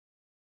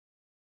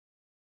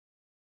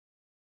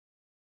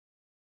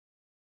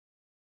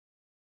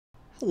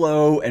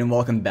Hello and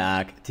welcome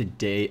back to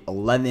day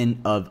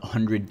 11 of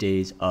 100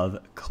 Days of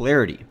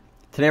Clarity.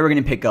 Today we're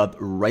going to pick up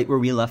right where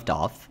we left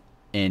off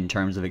in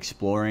terms of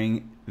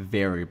exploring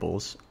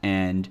variables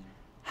and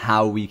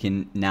how we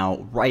can now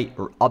write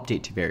or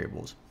update to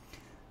variables.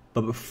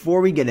 But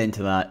before we get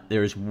into that,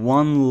 there's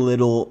one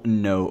little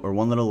note or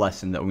one little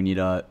lesson that we need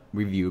to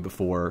review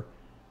before,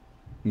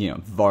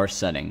 var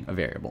setting a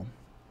variable.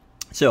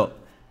 So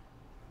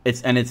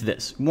it's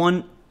this.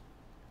 One,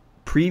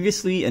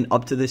 previously and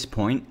up to this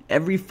point,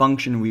 every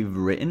function we've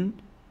written,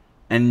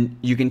 and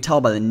you can tell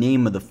by the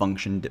name of the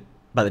function,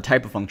 by the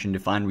type of function,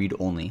 define read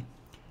only,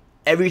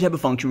 every type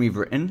of function we've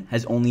written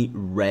has only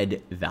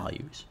read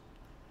values.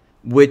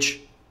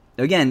 Which,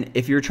 again,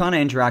 if you're trying to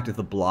interact with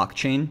the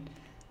blockchain,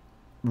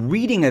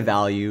 reading a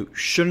value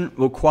shouldn't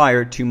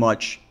require too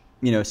much,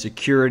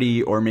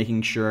 security or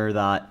making sure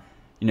that,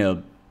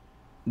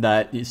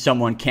 that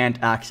someone can't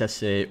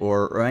access it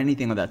or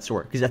anything of that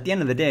sort. Because at the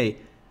end of the day,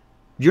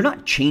 you're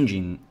not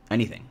changing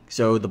anything.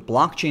 So the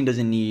blockchain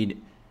doesn't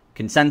need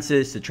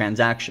consensus, a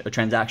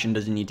transaction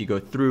doesn't need to go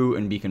through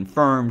and be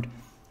confirmed,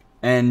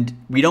 and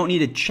we don't need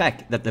to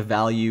check that the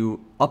value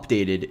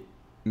updated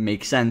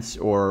makes sense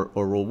or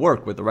will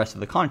work with the rest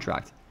of the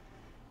contract.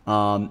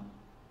 The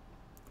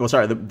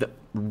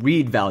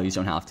read values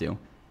don't have to.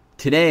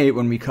 Today,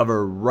 when we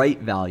cover write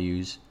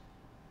values,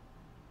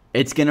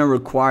 it's going to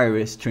require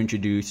us to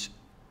introduce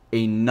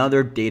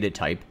another data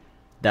type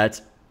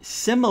that's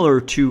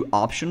similar to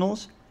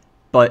optionals,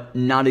 but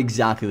not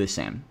exactly the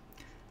same.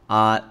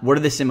 What are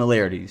the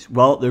similarities?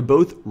 Well, they're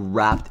both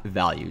wrapped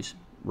values,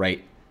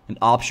 right? An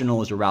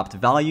optional is a wrapped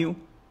value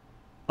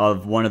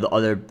of one of the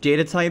other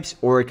data types,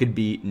 or it could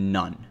be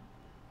none.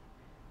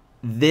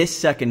 This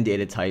second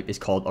data type is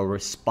called a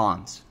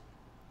response.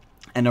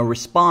 And a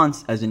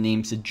response, as the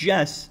name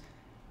suggests,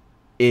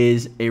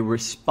 is a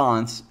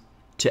response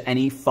to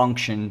any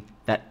function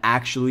that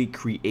actually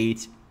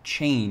creates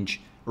change,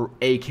 or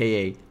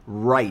AKA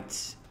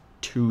writes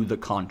to the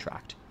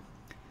contract.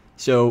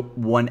 So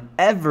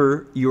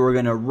whenever you're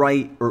going to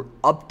write or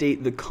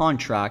update the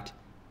contract,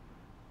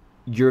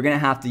 you're going to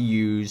have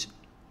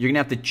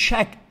to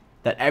check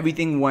that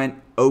everything went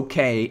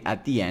okay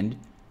at the end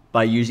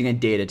by using a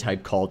data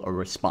type called a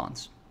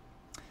response.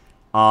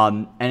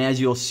 And as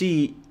you'll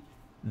see,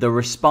 the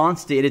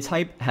response data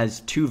type has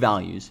two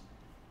values.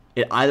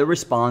 It either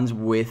responds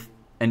with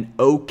an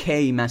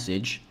okay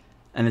message,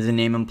 and as the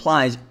name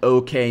implies,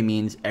 okay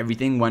means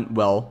everything went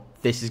well,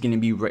 this is going to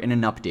be written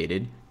and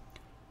updated,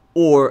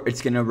 or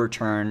it's going to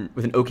return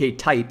with an okay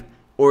type,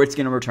 or it's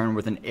going to return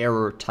with an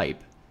error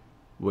type,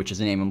 which as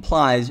the name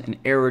implies, an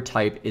error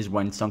type is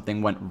when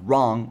something went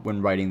wrong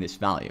when writing this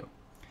value.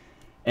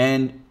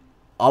 And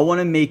I want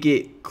to make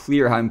it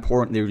clear how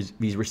important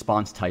these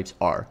response types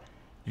are.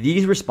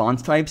 These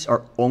response types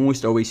are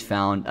almost always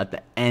found at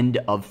the end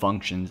of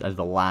functions as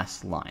the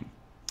last line.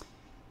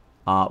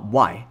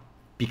 Why?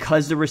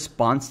 Because the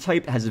response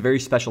type has a very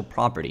special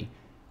property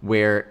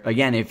where,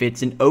 again, if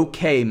it's an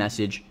okay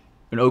message,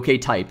 an okay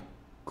type,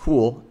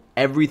 cool,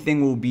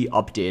 everything will be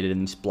updated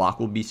and this block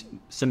will be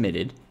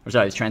submitted,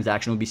 this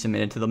transaction will be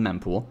submitted to the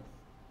mempool.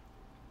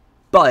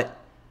 But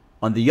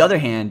on the other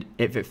hand,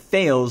 if it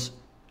fails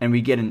and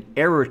we get an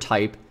error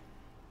type,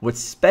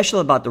 what's special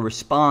about the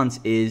response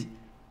is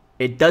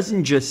it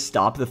doesn't just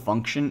stop the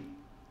function,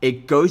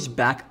 it goes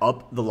back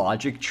up the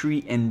logic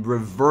tree and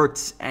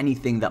reverts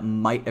anything that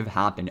might have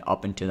happened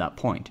up until that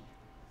point.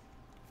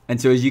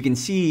 And so as you can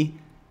see,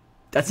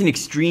 that's an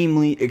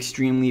extremely,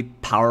 extremely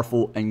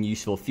powerful and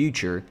useful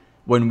feature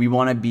when we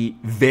want to be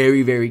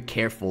very, very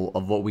careful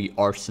of what we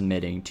are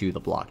submitting to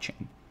the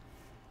blockchain.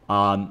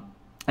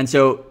 And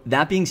so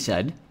that being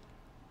said,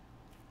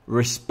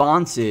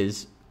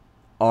 responses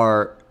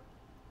are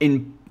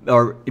important,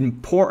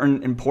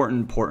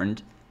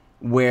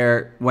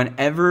 where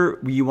whenever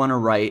we want to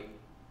write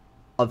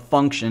a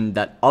function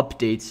that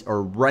updates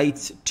or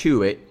writes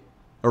to it,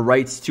 or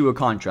writes to a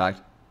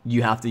contract,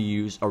 you have to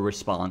use a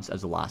response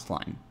as the last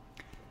line.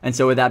 And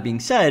so with that being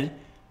said,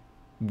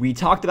 we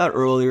talked about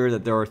earlier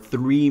that there are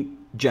three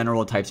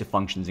general types of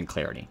functions in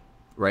Clarity,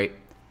 right?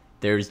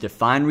 There's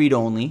define read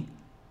only,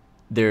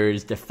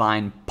 there's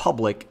define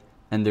public,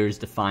 and there's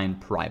define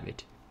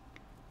private.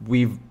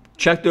 We've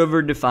checked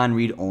over define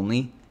read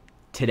only.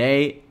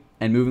 Today,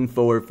 and moving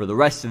forward for the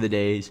rest of the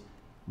days,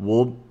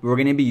 we're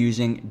going to be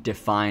using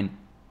define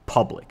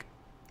public.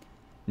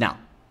 Now,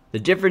 the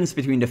difference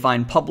between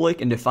define public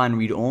and define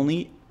read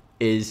only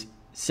is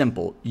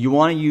simple. You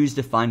want to use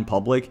define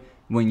public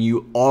when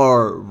you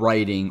are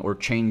writing or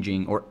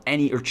changing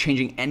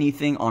changing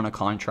anything on a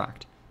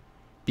contract,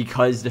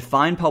 because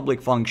define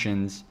public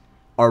functions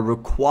are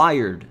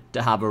required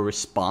to have a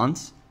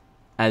response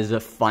as a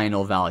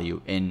final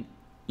value in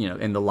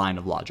the line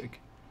of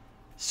logic.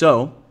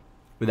 So,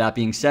 with that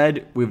being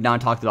said, we've now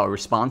talked about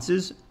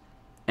responses,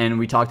 and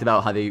we talked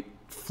about how they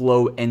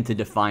flow into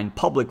define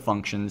public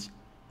functions,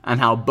 and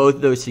how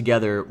both those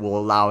together will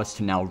allow us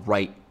to now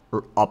write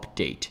or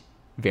update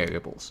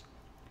variables.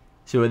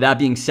 So with that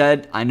being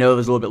said, I know it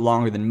was a little bit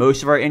longer than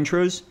most of our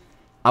intros.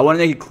 I want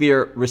to make it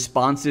clear,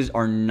 responses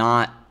are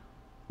not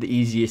the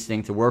easiest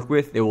thing to work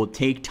with. They will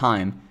take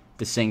time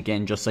to sink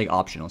in, just like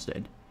optionals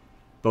did.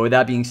 But with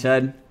that being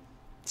said,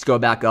 let's go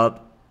back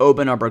up,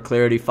 open up our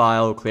Clarity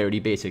file, Clarity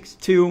Basics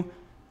 2,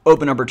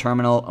 open up our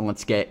terminal, and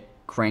let's get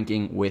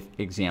cranking with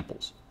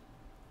examples.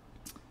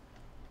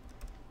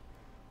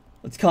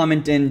 Let's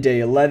comment in day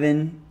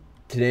 11.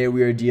 Today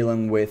we are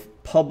dealing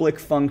with public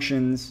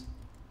functions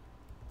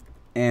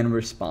and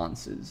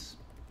responses.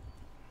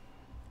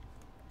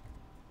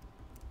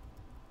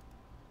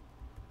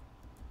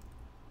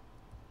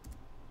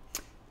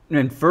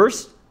 And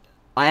first,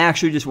 I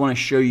actually just want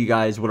to show you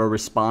guys what a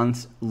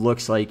response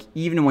looks like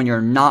even when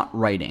you're not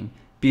writing.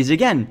 Because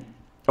again,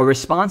 a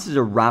response is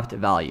a wrapped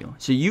value.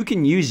 So you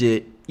can use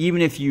it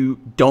even if you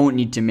don't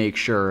need to make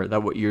sure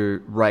that what you're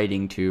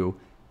writing to,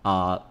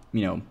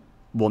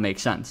 will make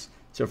sense.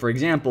 So for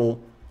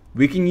example,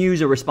 we can use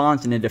a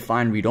response in a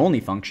define read-only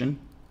function.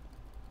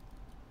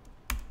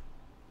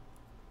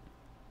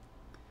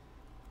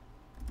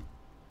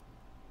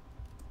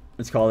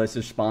 Let's call this a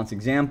response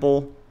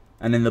example.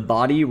 And in the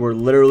body, we're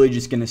literally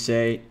just going to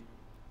say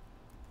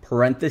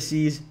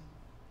parentheses,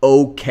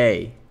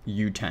 okay,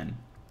 U10.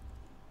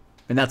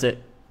 And that's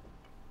it.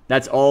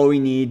 That's all we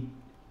need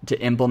to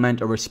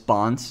implement a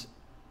response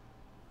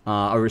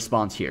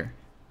here.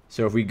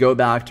 So if we go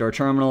back to our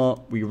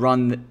terminal, we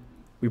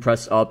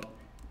press up,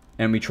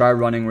 and we try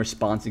running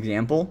response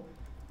example,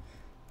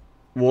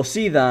 we'll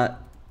see that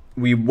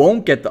we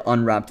won't get the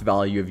unwrapped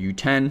value of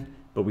U10,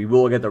 but we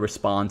will get the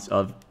response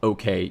of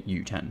okay,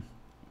 U10.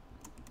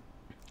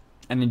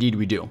 And indeed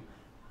we do.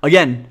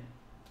 Again,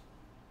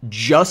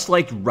 just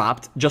like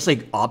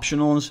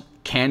optionals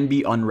can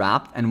be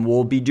unwrapped, and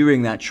we'll be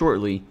doing that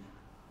shortly,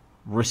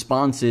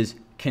 responses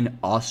can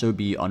also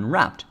be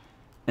unwrapped.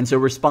 And so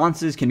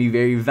responses can be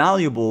very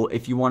valuable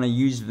if you want to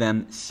use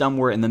them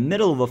somewhere in the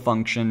middle of a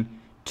function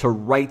to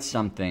write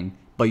something,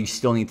 but you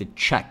still need to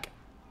check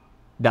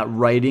that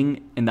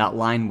writing in that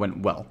line went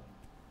well.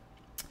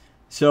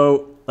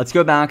 So let's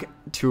go back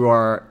to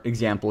our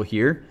example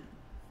here.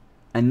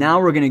 And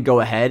now we're going to go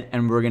ahead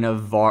and we're going to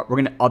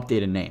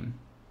update a name.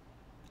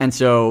 And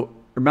so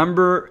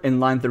remember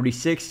in line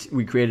 36,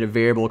 we created a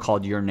variable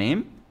called your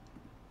name.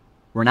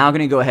 We're now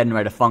going to go ahead and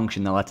write a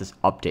function that lets us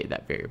update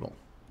that variable.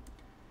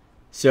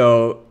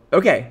 So,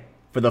 okay,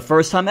 for the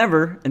first time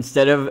ever,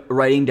 instead of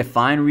writing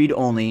define read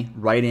only,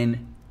 write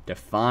in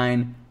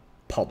define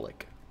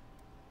public.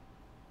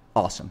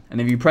 Awesome. And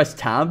if you press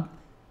tab,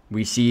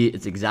 we see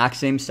its exact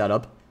same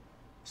setup.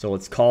 So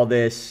let's call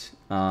this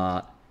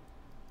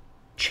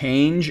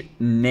change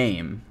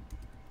name.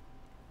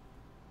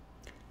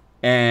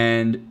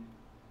 And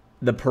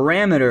the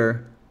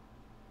parameter,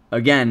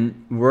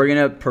 again, we're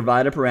going to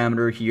provide a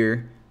parameter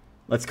here.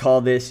 Let's call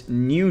this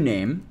new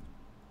name.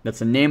 That's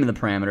the name of the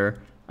parameter.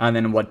 And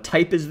then what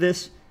type is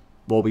this?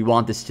 Well, we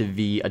want this to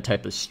be a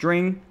type of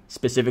string,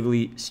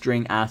 specifically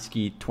string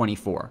ASCII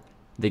 24,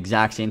 the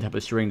exact same type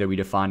of string that we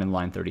defined in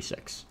line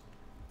 36.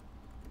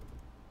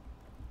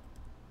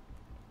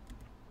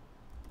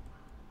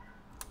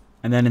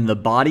 And then in the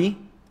body,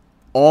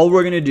 all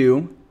we're going to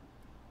do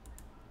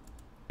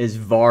is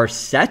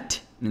var-set.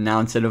 And now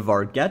instead of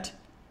var-get,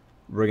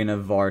 we're going to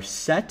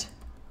var-set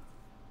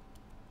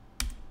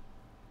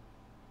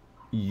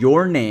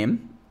your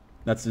name.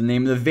 That's the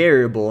name of the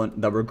variable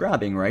that we're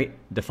grabbing, right?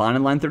 Defined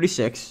in line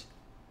 36.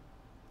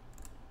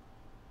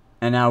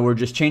 And now we're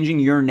just changing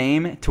your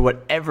name to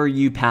whatever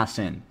you pass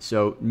in.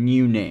 So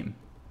new name.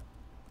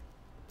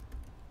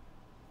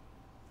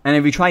 And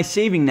if we try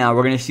saving now,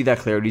 we're going to see that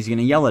Clarity is going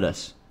to yell at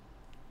us.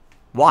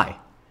 Why?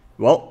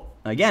 Well,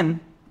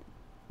 again,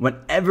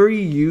 whenever you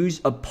use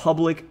a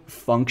public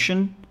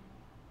function,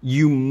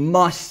 you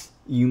must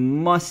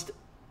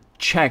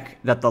check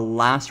that the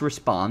last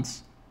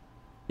response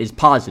is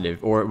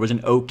positive, or it was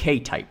an okay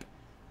type.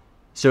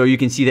 So you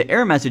can see the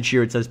error message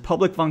here. It says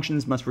public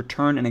functions must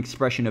return an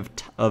expression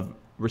of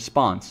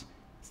response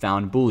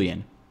found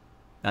Boolean.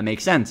 That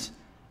makes sense.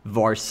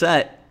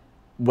 var-set,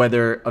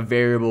 whether a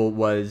variable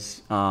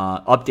was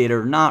updated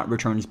or not,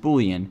 returns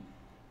Boolean.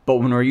 But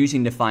when we're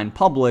using define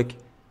public,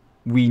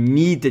 we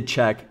need to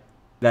check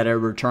that it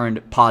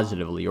returned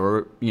positively,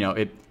 or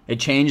it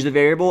changed the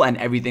variable and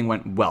everything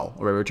went well,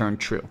 or it returned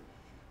true.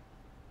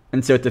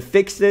 And so to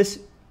fix this,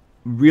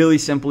 really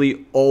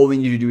simply, all we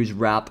need to do is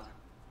wrap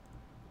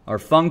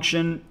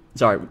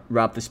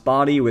this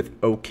body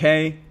with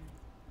okay,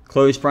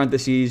 close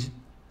parentheses,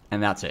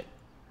 and that's it.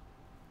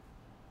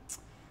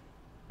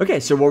 Okay,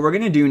 so what we're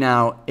going to do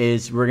now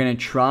is we're going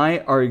to try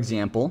our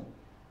example,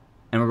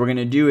 and what we're going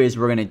to do is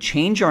we're going to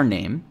change our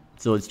name.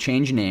 So let's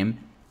change name,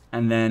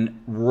 and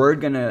then we're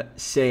going to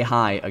say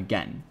hi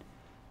again.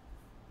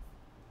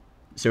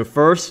 So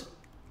first,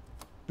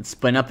 let's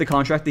spin up the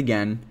contract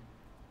again.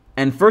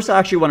 And first, I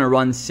actually want to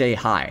run say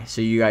hi,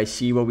 so you guys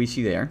see what we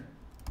see there.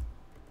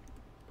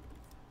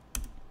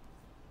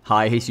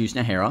 Hi, Jesus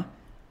Nahara.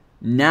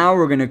 Now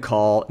we're going to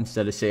call,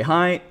 instead of say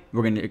hi,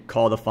 we're going to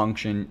call the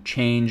function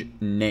change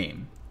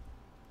name.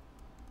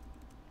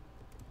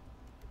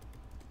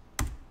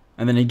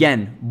 And then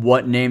again,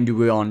 what name do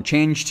we want to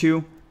change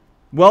to?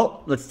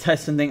 Well, let's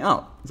test something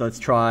out. So let's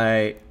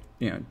try,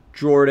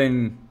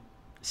 Jordan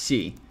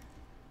C.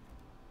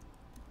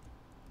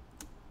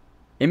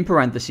 In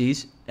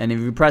parentheses, and if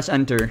you press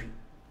enter,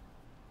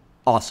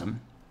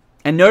 awesome.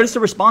 And notice the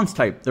response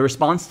type. The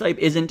response type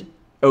isn't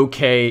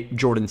okay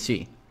Jordan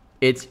C.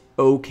 It's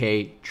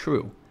okay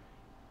true.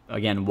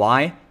 Again,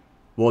 why?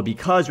 Well,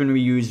 because when we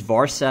use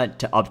var-set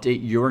to update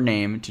your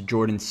name to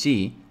Jordan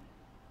C,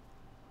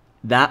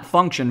 that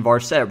function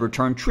var-set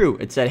returned true.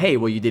 It said, hey,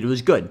 what you did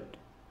was good.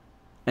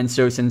 And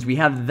so since we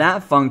have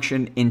that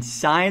function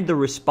inside the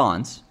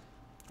response,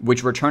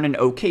 which returned an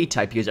okay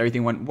type because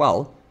everything went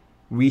well,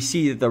 we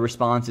see that the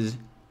response is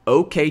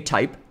okay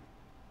type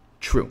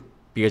true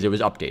because it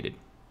was updated.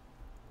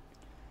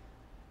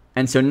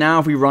 And so now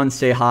if we run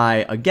say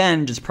hi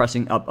again, just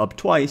pressing up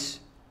twice,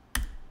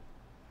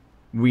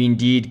 we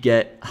indeed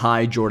get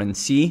hi Jordan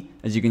C.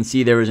 As you can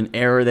see, there was an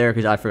error there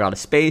because I forgot a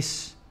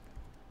space.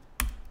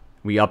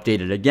 We update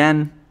it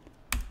again,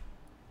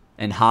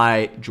 and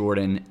hi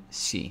Jordan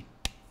C.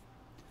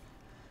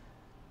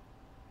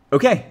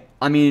 Okay,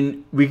 I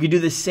mean, we could do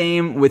the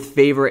same with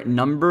favorite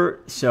number.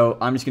 So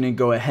I'm just going to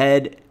go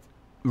ahead,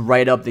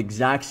 write up the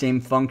exact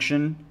same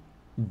function,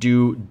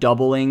 do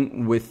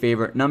doubling with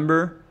favorite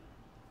number,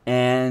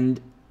 and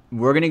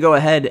we're going to go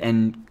ahead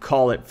and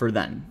call it for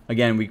then.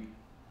 Again, we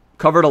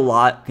covered a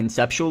lot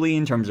conceptually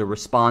in terms of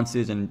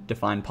responses and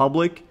define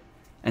public.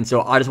 And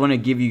so I just want to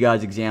give you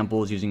guys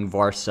examples using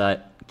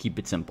var-set, keep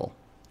it simple.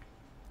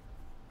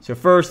 So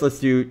first, let's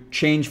do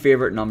change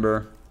favorite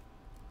number.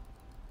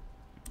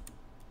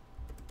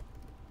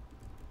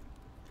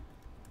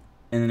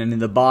 And then in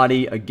the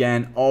body,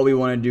 again, all we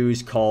want to do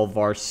is call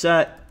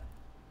var-set.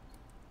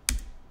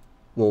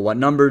 Well, what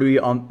number do we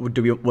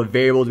what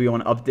variable do we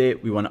want to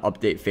update? We want to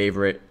update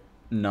favorite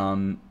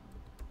num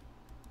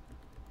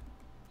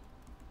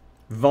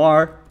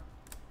var.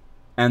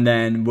 And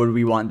then what do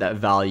we want that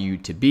value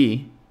to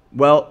be?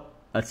 Well,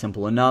 that's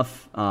simple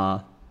enough.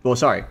 Well,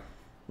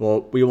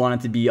 we want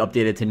it to be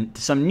updated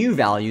to some new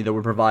value that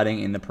we're providing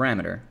in the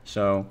parameter.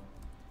 So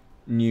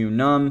new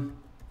num,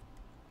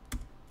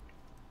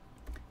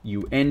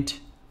 uint,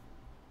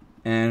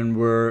 and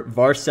we're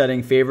var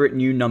setting favorite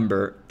new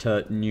number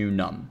to new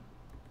num.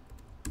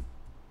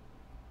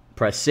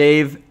 Press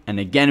save, and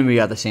again we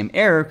got the same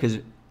error because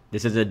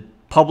this is a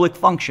public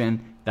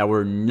function that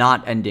we're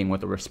not ending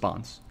with a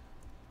response.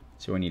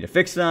 So we need to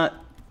fix that.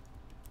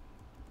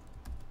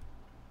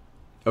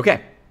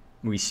 Okay,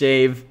 we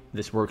save.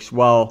 This works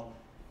well.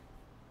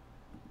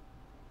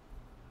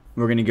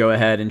 We're going to go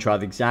ahead and try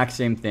the exact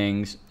same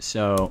things.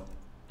 So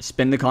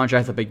spin the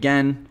contract up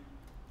again.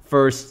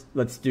 First,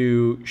 let's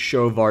do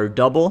show var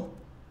double.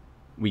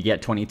 We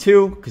get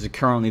 22 because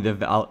currently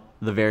the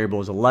variable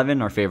is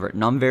 11, our favorite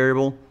num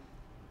variable.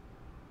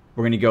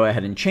 We're going to go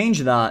ahead and change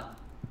that,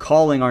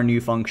 calling our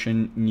new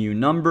function new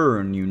number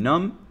or new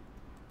num.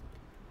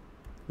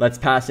 Let's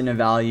pass in a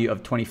value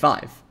of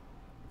 25.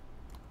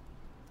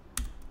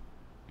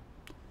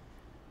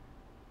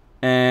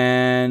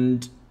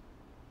 And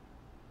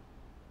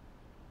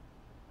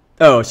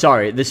oh,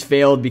 sorry, this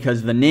failed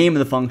because the name of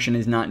the function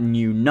is not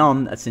new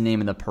num. That's the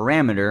name of the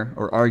parameter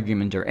or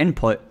argument or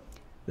input.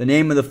 The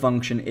name of the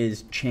function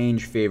is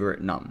change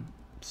favorite num.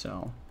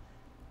 So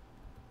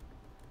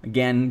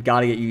again,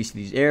 got to get used to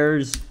these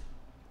errors.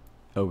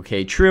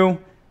 Okay, true.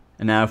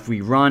 And now if we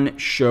run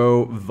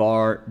show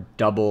var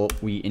double,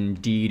 we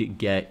indeed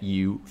get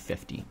you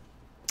 50.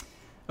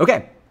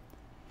 Okay.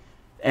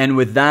 And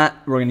with that,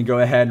 we're going to go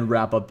ahead and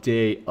wrap up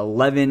day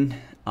 11.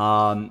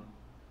 I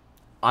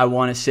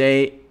want to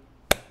say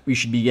we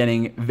should be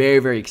getting very,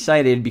 very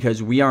excited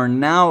because we are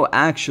now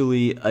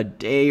actually a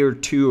day or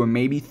two or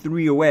maybe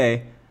 3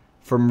 away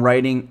from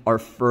writing our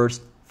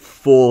first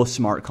full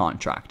smart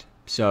contract.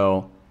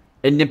 So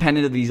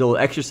independent of these little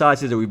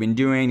exercises that we've been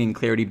doing in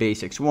Clarity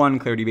Basics 1,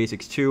 Clarity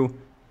Basics 2,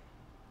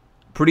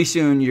 pretty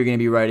soon you're going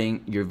to be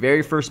writing your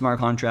very first smart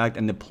contract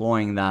and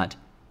deploying that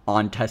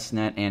on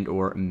testnet and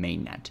or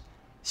mainnet.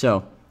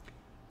 So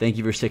thank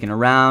you for sticking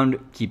around.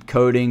 Keep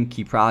coding,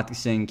 keep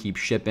practicing, keep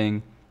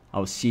shipping.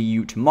 I'll see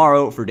you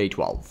tomorrow for day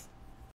 12.